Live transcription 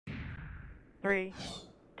3,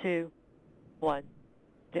 2, 1,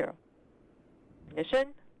 0. Ignition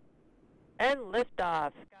and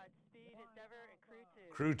liftoff. Godspeed, Endeavour and Crew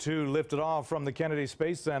 2. Crew 2 lifted off from the Kennedy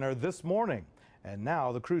Space Center this morning. And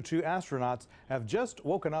now the Crew 2 astronauts have just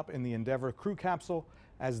woken up in the Endeavour crew capsule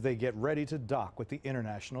as they get ready to dock with the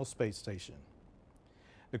International Space Station.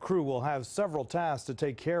 The crew will have several tasks to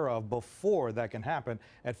take care of before that can happen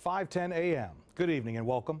at 5:10 a.m. Good evening and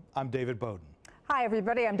welcome. I'm David Bowden. Hi,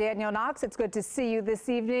 everybody. I'm Danielle Knox. It's good to see you this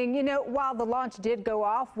evening. You know, while the launch did go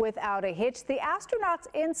off without a hitch, the astronauts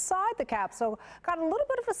inside the capsule got a little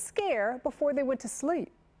bit of a scare before they went to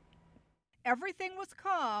sleep. Everything was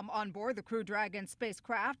calm on board the Crew Dragon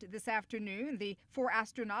spacecraft this afternoon. The 4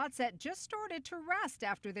 astronauts had just started to rest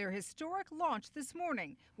after their historic launch this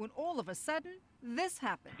morning when all of a sudden this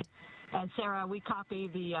happened. And Sarah, we copy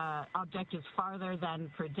the object is farther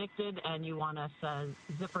than predicted, and you want us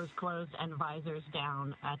zippers closed and visors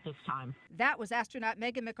down at this time. That was astronaut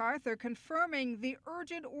Megan MacArthur confirming the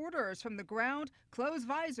urgent orders from the ground: close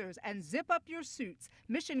visors and zip up your suits.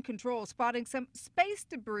 Mission Control spotting some space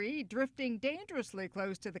debris drifting dangerously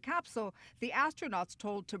close to the capsule. The astronauts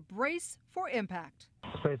told to brace for impact.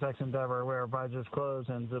 SpaceX Endeavour, aware, visors closed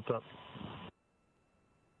and zipped up.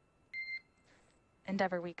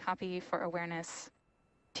 Endeavour, we copy for awareness.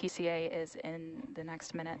 TCA is in the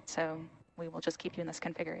next minute, so we will just keep you in this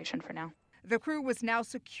configuration for now. The crew was now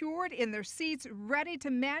secured in their seats, ready to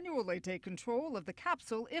manually take control of the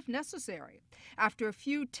capsule if necessary. After a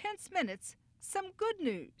few tense minutes, some good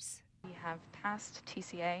news. We have passed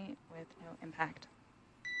TCA with no impact.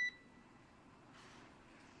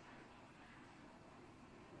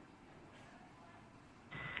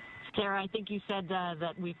 Sarah, I think you said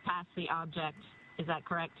that we've passed the object. Is that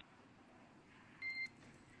correct?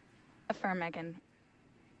 Affirm, Megan.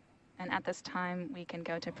 And at this time, we can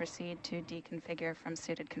go to proceed to deconfigure from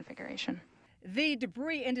suited configuration. The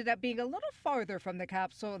debris ended up being a little farther from the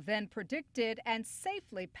capsule than predicted and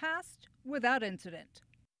safely passed without incident.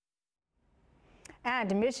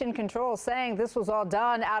 And Mission Control saying this was all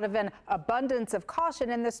done out of an abundance of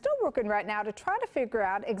caution, and they're still working right now to try to figure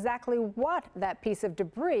out exactly what that piece of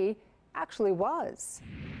debris actually was.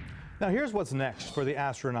 Now here's what's next for the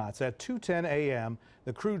astronauts. At 2:10 a.m.,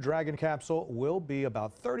 the Crew Dragon capsule will be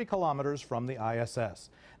about 30 kilometers from the ISS.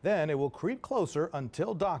 Then it will creep closer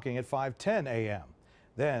until docking at 5:10 a.m.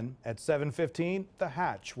 Then at 7:15, the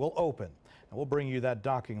hatch will open. And we'll bring you that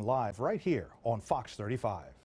docking live right here on Fox 35.